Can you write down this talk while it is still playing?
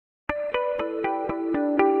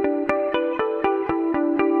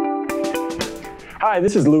Hi,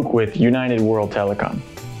 this is Luke with United World Telecom.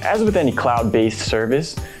 As with any cloud-based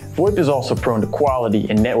service, VoIP is also prone to quality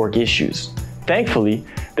and network issues. Thankfully,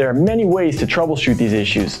 there are many ways to troubleshoot these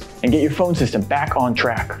issues and get your phone system back on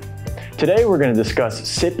track. Today we're going to discuss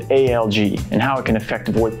SIP ALG and how it can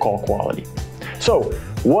affect VoIP call quality. So,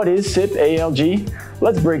 what is SIP ALG?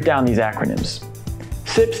 Let's break down these acronyms.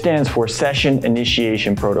 SIP stands for Session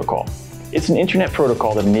Initiation Protocol. It's an internet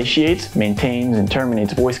protocol that initiates, maintains, and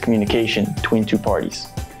terminates voice communication between two parties.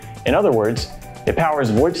 In other words, it powers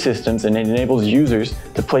VoIP systems and enables users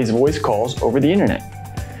to place voice calls over the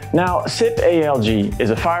internet. Now, SIP ALG is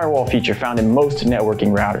a firewall feature found in most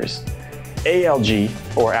networking routers. ALG,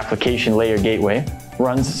 or Application Layer Gateway,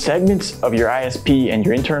 runs segments of your ISP and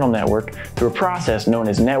your internal network through a process known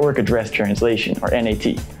as Network Address Translation, or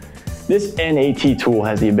NAT. This NAT tool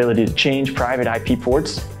has the ability to change private IP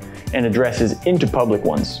ports and addresses into public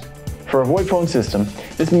ones. For a VoIP phone system,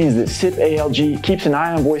 this means that SIP ALG keeps an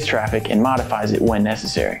eye on voice traffic and modifies it when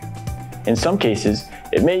necessary. In some cases,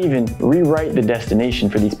 it may even rewrite the destination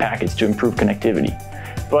for these packets to improve connectivity.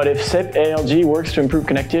 But if SIP ALG works to improve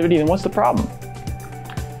connectivity, then what's the problem?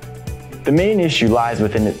 The main issue lies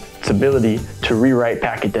within its ability to rewrite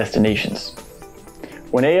packet destinations.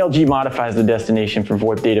 When ALG modifies the destination for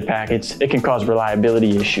VoIP data packets, it can cause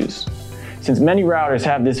reliability issues. Since many routers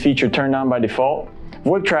have this feature turned on by default,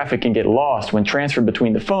 VoIP traffic can get lost when transferred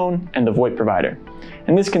between the phone and the VoIP provider.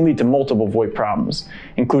 And this can lead to multiple VoIP problems,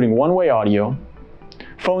 including one-way audio,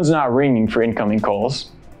 phones not ringing for incoming calls,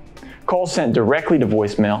 calls sent directly to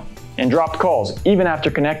voicemail, and dropped calls even after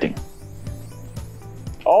connecting.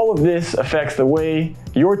 All of this affects the way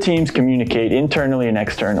your teams communicate internally and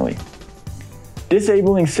externally.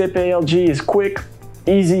 Disabling SIP ALG is quick,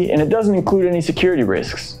 easy, and it doesn't include any security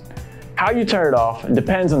risks. How you turn it off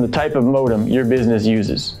depends on the type of modem your business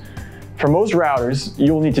uses. For most routers,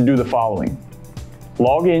 you'll need to do the following.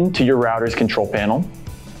 Log in to your router's control panel,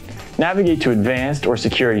 navigate to Advanced or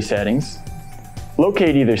Security Settings,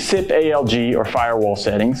 locate either SIP ALG or Firewall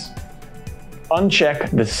settings,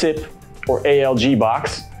 uncheck the SIP or ALG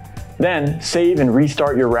box, then save and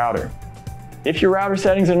restart your router. If your router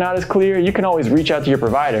settings are not as clear, you can always reach out to your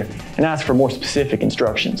provider and ask for more specific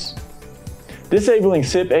instructions. Disabling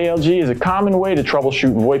SIP ALG is a common way to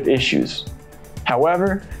troubleshoot VoIP issues.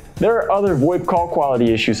 However, there are other VoIP call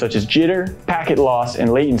quality issues such as jitter, packet loss,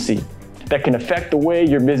 and latency that can affect the way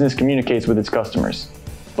your business communicates with its customers.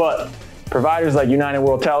 But providers like United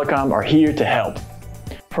World Telecom are here to help.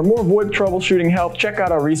 For more VoIP troubleshooting help, check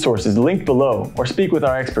out our resources linked below or speak with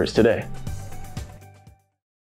our experts today.